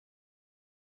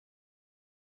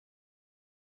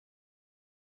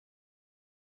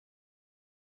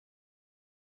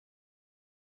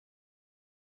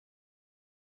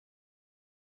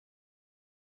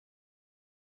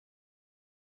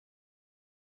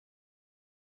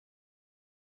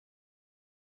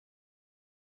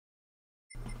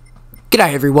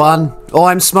G'day everyone,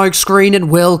 I'm Smokescreen and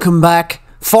welcome back,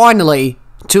 finally,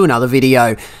 to another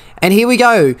video. And here we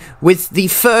go, with the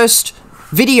first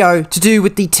video to do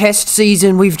with the test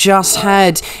season we've just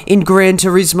had in Gran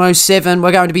Turismo 7.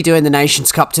 We're going to be doing the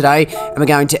Nations Cup today, and we're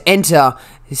going to enter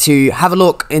to have a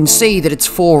look and see that it's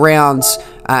 4 rounds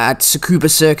at Tsukuba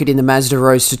circuit in the Mazda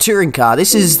Roadster touring car.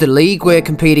 This is the league we're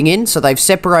competing in, so they've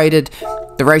separated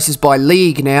the races by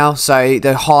league now, so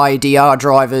the high DR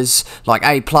drivers like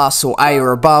A+ or A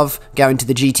or above go into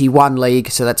the GT1 league,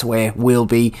 so that's where we'll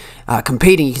be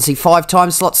competing. You can see 5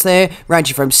 time slots there,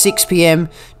 ranging from 6 PM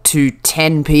to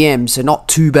 10 PM, so not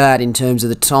too bad in terms of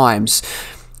the times.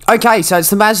 Okay, so it's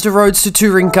the Mazda Roadster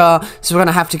touring car, so we're going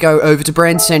to have to go over to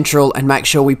Brand Central and make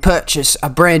sure we purchase a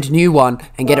brand new one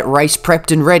and get it race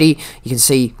prepped and ready. You can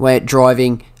see we're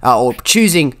driving, or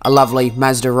choosing a lovely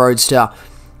Mazda Roadster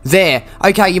there.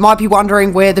 Okay, you might be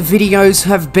wondering where the videos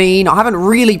have been. I haven't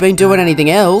really been doing anything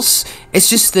else. It's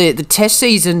just the test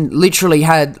season literally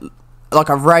had like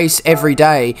a race every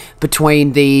day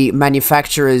between the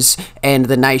manufacturers and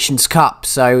the Nations Cup.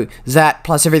 So that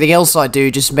plus everything else I do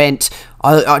just meant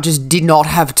I just did not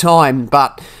have time.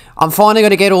 But I'm finally going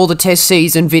to get all the test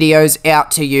season videos out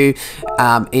to you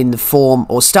in the form,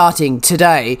 or starting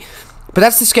today. But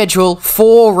that's the schedule.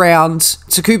 4 rounds,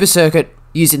 Tsukuba circuit,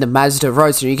 using the Mazda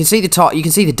Roadster. You can see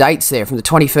the dates there from the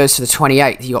 21st to the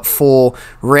 28th. You got 4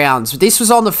 rounds. This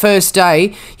was on the first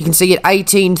day. You can see at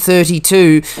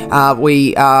 18:32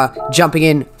 we are jumping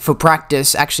in for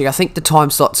practice. Actually, I think the time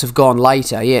slots have gone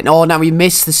later. Yeah. Oh no, we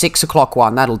missed the 6 o'clock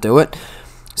one. That'll do it.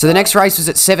 So the next race was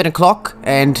at 7 o'clock,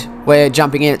 and we're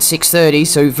jumping in at 6:30,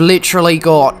 so we've literally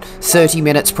got 30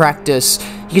 minutes practice.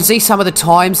 You can see some of the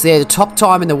times there. The top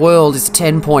time in the world is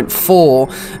 10.4,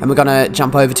 and we're going to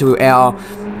jump over to our,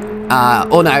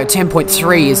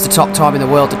 10.3 is the top time in the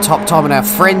world. The top time on our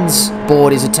friends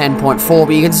board is a 10.4,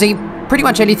 but you can see pretty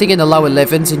much anything in the low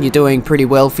 11s and you're doing pretty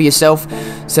well for yourself.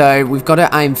 So we've got to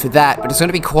aim for that, but it's going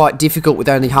to be quite difficult with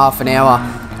only half an hour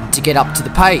to get up to the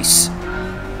pace.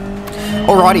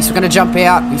 Alrighty, so we're going to jump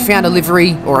out. We found a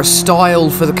livery, or a style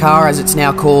for the car as it's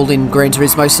now called in Gran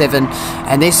Turismo 7,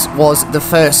 and this was the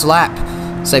first lap.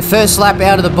 So first lap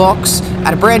out of the box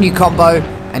at a brand new combo,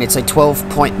 and it's a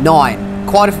 12.9.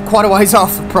 Quite a ways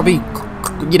off, probably,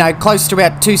 you know, close to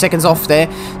about 2 seconds off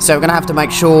there. So we're going to have to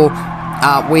make sure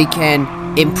we can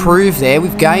improve there.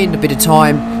 We've gained a bit of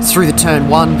time through the turn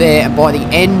 1 there, and by the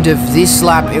end of this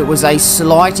lap it was a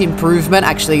slight improvement.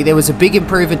 Actually, there was a big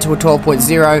improvement to a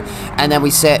 12.0, and then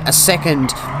we set a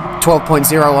second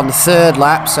 12.0 on the 3rd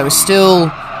lap, so we're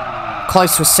still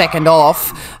close to a second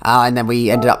off, and then we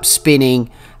ended up spinning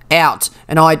out,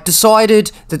 and I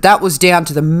decided that that was down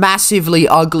to the massively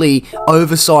ugly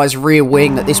oversized rear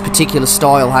wing that this particular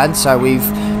style had. So we've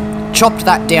chopped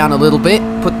that down a little bit,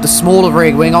 put the smaller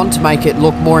rear wing on to make it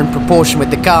look more in proportion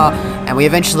with the car, and we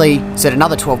eventually set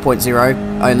another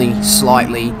 12.0, only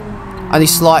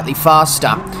slightly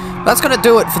faster. That's going to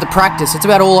do it for the practice. It's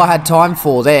about all I had time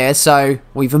for there, so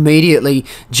we've immediately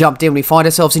jumped in. We find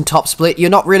ourselves in top split. You're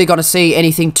not really going to see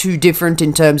anything too different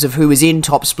in terms of who is in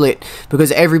top split,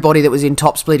 because everybody that was in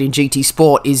top split in GT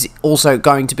Sport is also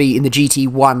going to be in the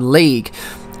GT1 league.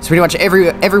 So pretty much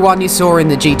everyone you saw in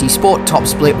the GT Sport top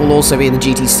split will also be in the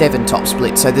GT7 top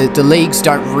split. So the leagues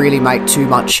don't really make too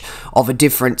much of a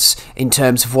difference in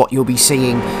terms of what you'll be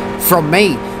seeing from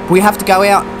me. We have to go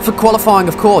out for qualifying,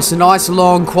 of course. A nice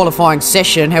long qualifying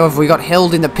session. However, we got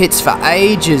held in the pits for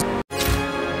ages.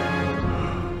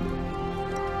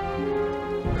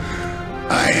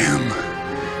 I am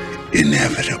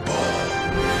inevitable.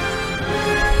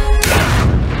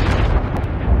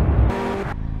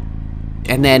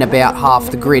 And then about half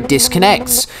the grid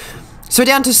disconnects. So we're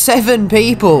down to 7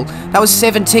 people. That was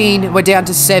 17, we're down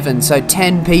to 7. So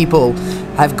 10 people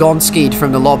have gone skied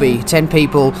from the lobby. 10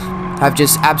 people have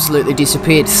just absolutely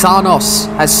disappeared. Thanos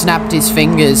has snapped his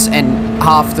fingers and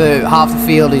half the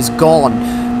field is gone.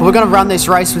 But we're going to run this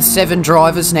race with 7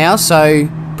 drivers now. So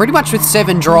pretty much with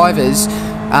 7 drivers,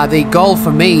 the goal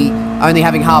for me, only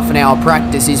having half an hour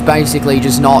practice, is basically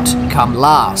just not come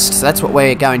last. So that's what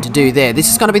we're going to do there. This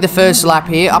is going to be the first lap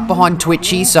here, up behind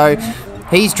Twitchy, so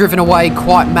he's driven away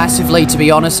quite massively, to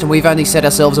be honest, and we've only set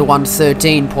ourselves a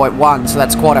 1:13.1, so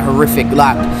that's quite a horrific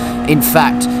lap. In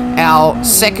fact, our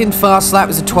second fast lap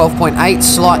was a 12.8,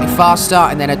 slightly faster,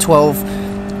 and then a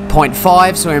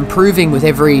 12.5, so we're improving with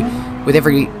every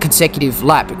consecutive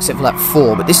lap, except for lap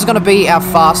 4. But this is going to be our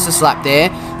fastest lap there,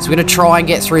 so we're going to try and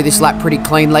get through this lap pretty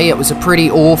cleanly. It was a pretty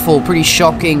awful, pretty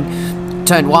shocking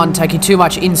Turn 1, taking too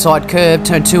much inside curve.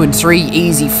 Turn 2 and 3,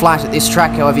 easy flat at this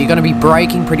track. However, you're going to be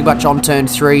braking pretty much on turn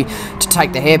 3 to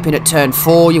take the hairpin at turn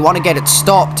 4. You want to get it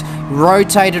stopped,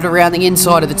 rotate it around the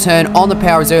inside of the turn on the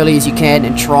power as early as you can,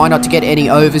 and try not to get any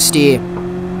oversteer.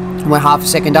 We're half a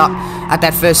second up at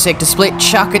that first sector split.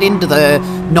 Chuck it into the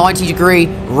 90-degree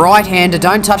right-hander.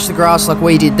 Don't touch the grass like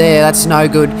we did there. That's no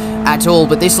good at all.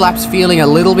 But this lap's feeling a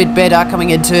little bit better, coming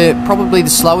into probably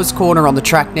the slowest corner on the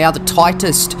track now. The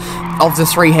tightest of the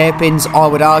 3 hairpins, I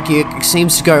would argue. It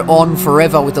seems to go on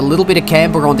forever with a little bit of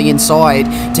camber on the inside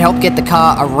to help get the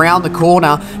car around the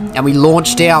corner. And we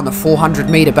launch down the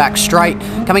 400-metre back straight.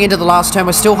 Coming into the last turn,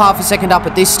 we're still half a second up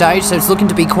at this stage, so it's looking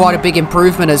to be quite a big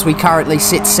improvement as we currently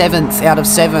sit 7th out of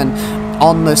 7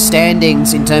 on the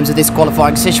standings in terms of this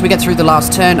qualifying session. We get through the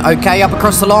last turn, okay, up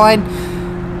across the line.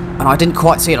 And I didn't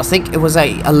quite see it. I think it was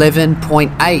a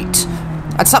 11.8.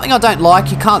 That's something I don't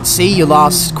like. You can't see your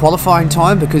last qualifying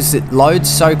time because it loads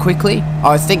so quickly.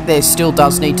 I think there still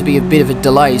does need to be a bit of a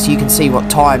delay so you can see what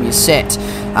time you set,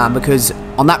 because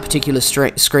on that particular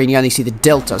screen you only see the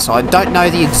delta, so I don't know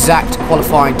the exact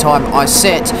qualifying time I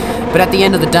set, but at the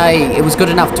end of the day it was good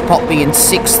enough to pop me in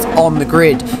 6th on the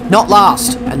grid, not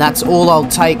last, and that's all I'll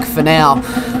take for now.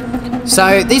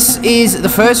 So this is the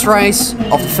first race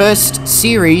of the first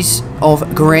series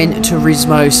of Gran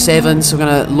Turismo 7, so we're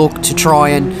going to look to try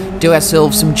and do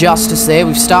ourselves some justice there.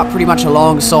 We've started pretty much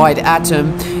alongside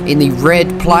Atom in the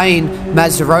red plain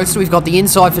Mazda Roadster. We've got the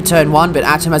inside for turn 1, but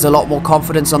Atom has a lot more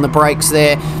confidence on the brakes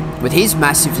there with his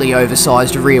massively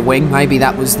oversized rear wing. Maybe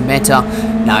that was the meta.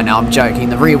 No, I'm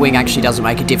joking. The rear wing actually doesn't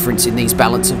make a difference in these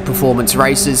balance of performance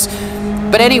races.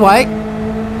 But anyway,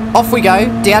 off we go,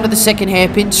 down to the second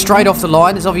hairpin, straight off the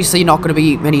line. There's obviously not going to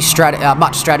be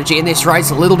much strategy in this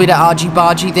race. A little bit of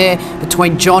argy-bargy there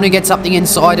between John, who gets up the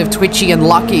inside of Twitchy, and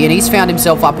Lucky, and he's found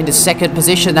himself up into 2nd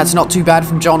position. That's not too bad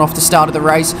from John off the start of the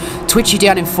race. Twitchy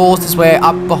down in 4th as we're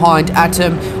up behind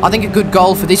Atom. I think a good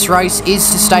goal for this race is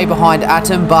to stay behind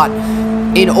Atom, but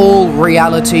in all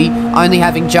reality, only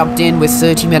having jumped in with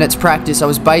 30 minutes practice, I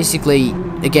was basically,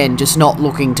 again, just not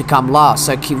looking to come last.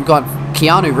 So we've got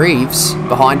Keanu Reeves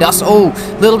behind us. Oh,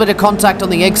 little bit of contact on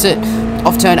the exit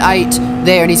off turn 8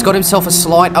 there, and he's got himself a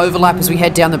slight overlap as we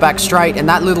head down the back straight, and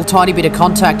that little tiny bit of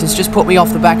contact has just put me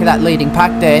off the back of that leading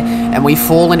pack there, and we've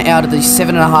fallen out of the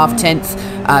 7.5/10th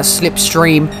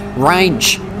slipstream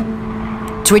range.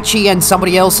 Twitchy and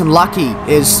somebody else and Lucky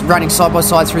is running side by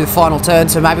side through the final turn,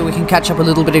 so maybe we can catch up a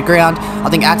little bit of ground. I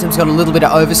think Atom's got a little bit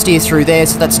of oversteer through there,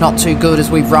 so that's not too good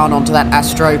as we run onto that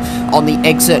Astro on the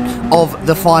exit of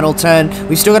the final turn.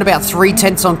 We've still got about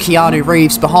 3/10 on Keanu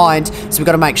Reeves behind, so we've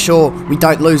got to make sure we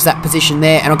don't lose that position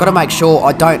there, and I've got to make sure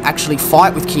I don't actually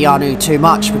fight with Keanu too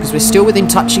much because we're still within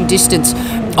touching distance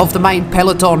of the main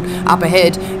peloton up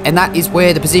ahead, and that is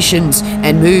where the positions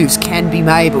and moves can be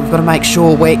made, but we've got to make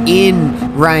sure we're in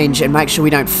range and make sure we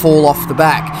don't fall off the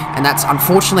back, and that's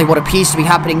unfortunately what appears to be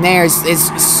happening there. There's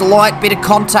a slight bit of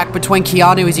contact between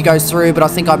Keanu as he goes through, but I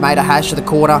think I made a hash of the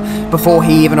corner before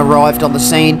he even arrived on the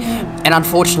scene. And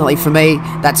unfortunately for me,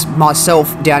 that's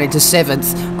myself down into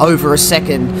 7th, over a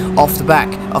second off the back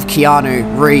of Keanu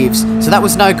Reeves. So that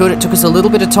was no good. It took us a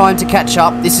little bit of time to catch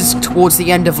up. This is towards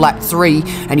the end of lap 3,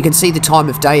 and you can see the time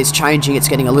of day is changing. It's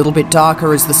getting a little bit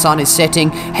darker as the sun is setting.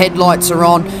 Headlights are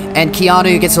on, and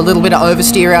Keanu gets a little bit of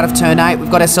oversteer out of turn 8. We've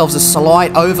got ourselves a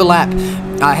slight overlap.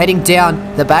 Heading down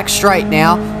the back straight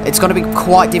now. It's going to be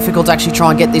quite difficult to actually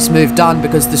try and get this move done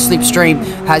because the slipstream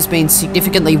has been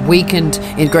significantly weakened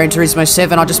in Gran Turismo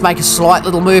 7. I just make a slight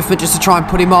little movement just to try and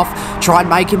put him off, try and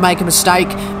make him make a mistake,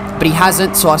 but he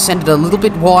hasn't, so I sent it a little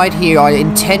bit wide here. I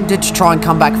intended to try and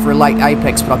come back for a late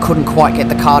apex, but I couldn't quite get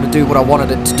the car to do what I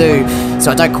wanted it to do, so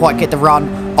I don't quite get the run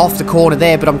off the corner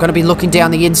there, but I'm going to be looking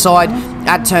down the inside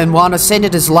at turn 1. I sent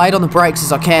it as late on the brakes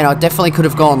as I can. I definitely could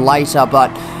have gone later,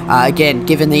 but again,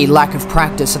 given the lack of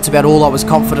practice, that's about all I was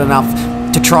confident enough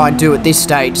to try and do at this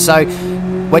stage. So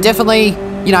we're definitely,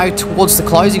 you know, towards the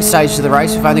closing stage of the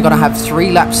race. We've only got to have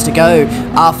 3 laps to go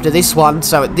after this one,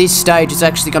 so at this stage it's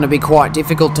actually going to be quite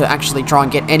difficult to actually try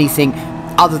and get anything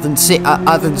other than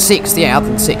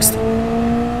 6th,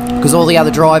 because all the other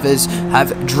drivers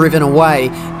have driven away.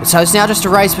 So it's now just a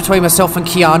race between myself and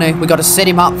Keanu. We've got to set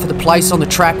him up for the place on the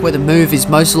track where the move is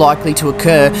most likely to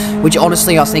occur, which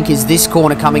honestly I think is this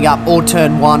corner coming up, or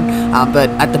turn 1, but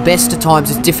at the best of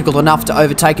times it's difficult enough to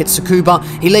overtake at Tsukuba.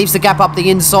 He leaves the gap up the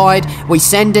inside. We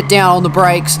send it down on the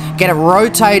brakes, get it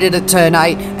rotated at turn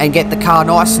 8, and get the car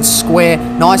nice and square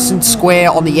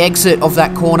on the exit of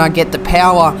that corner, get the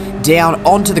power down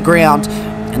onto the ground,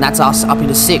 and that's us up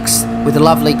into 6th with a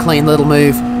lovely clean little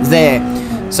move there.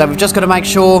 So we've just got to make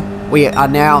sure we are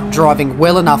now driving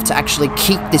well enough to actually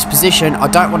keep this position. I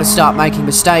don't want to start making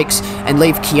mistakes and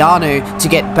leave Keanu to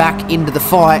get back into the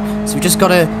fight. So we just got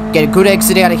to get a good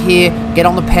exit out of here, get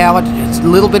on the power. It's a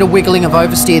little bit of wiggling of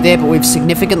oversteer there, but we've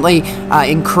significantly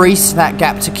increased that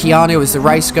gap to Keanu as the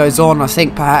race goes on. I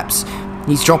think perhaps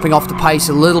he's dropping off the pace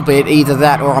a little bit, either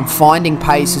that or I'm finding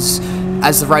pace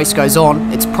as the race goes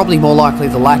on. It's probably more likely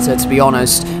the latter, to be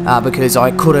honest, because I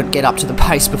couldn't get up to the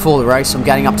pace before the race. I'm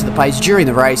getting up to the pace during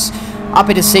the race, up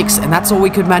into 6th, and that's all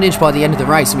we could manage by the end of the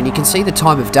race. I mean, you can see the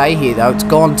time of day here, though. It's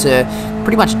gone to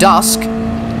pretty much dusk.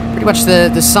 Pretty much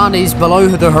the sun is below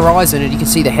the horizon, and you can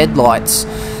see the headlights.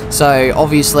 So,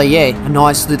 obviously, yeah, a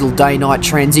nice little day-night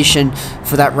transition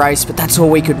for that race, but that's all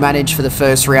we could manage for the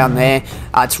first round there.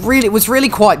 It was really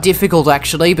quite difficult,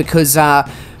 actually, because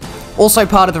also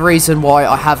part of the reason why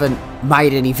I haven't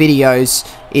made any videos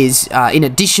is, in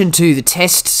addition to the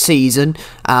test season,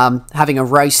 having a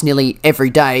race nearly every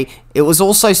day, it was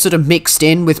also sort of mixed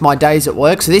in with my days at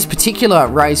work. So this particular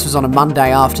race was on a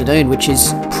Monday afternoon, which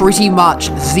is pretty much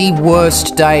the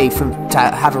worst day to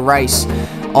have a race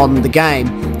on the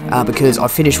game. Because I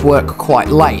finished work quite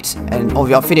late, and I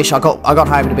got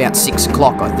home at about 6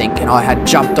 o'clock, I think, and I had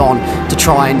jumped on to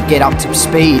try and get up to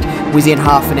speed within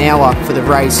half an hour for the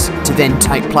race to then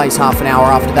take place half an hour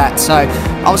after that. So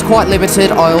I was quite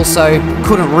limited. I also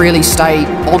couldn't really stay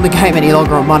on the game any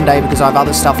longer on Monday because I have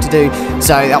other stuff to do,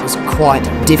 so that was quite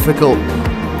difficult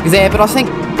there. But I think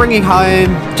bringing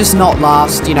home, just not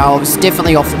last, you know, I was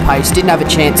definitely off the pace, didn't have a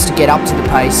chance to get up to the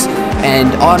pace.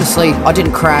 And honestly, I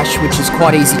didn't crash, which is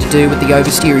quite easy to do with the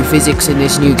oversteery physics in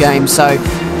this new game, so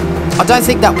I don't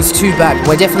think that was too bad.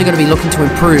 We're definitely going to be looking to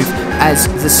improve as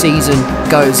the season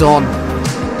goes on.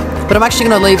 But I'm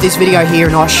actually going to leave this video here,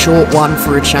 a nice short one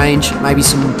for a change. Maybe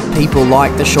some people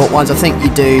like the short ones. I think you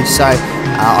do, so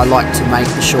I like to make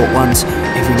the short ones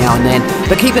every now and then.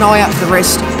 But keep an eye out for the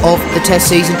rest of the test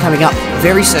season coming up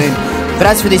very soon. But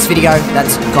as for this video,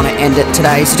 that's going to end it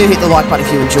today. So do hit the like button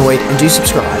if you enjoyed, and do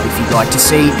subscribe if you'd like to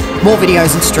see more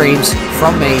videos and streams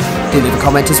from me. Do leave a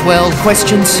comment as well.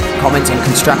 Questions, comments, and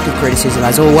constructive criticism,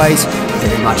 as always,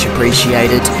 very much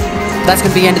appreciated. That's going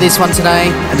to be the end of this one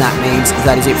today, and that means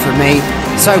that is it from me.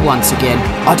 So once again,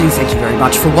 I do thank you very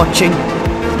much for watching.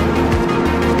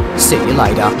 See you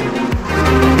later.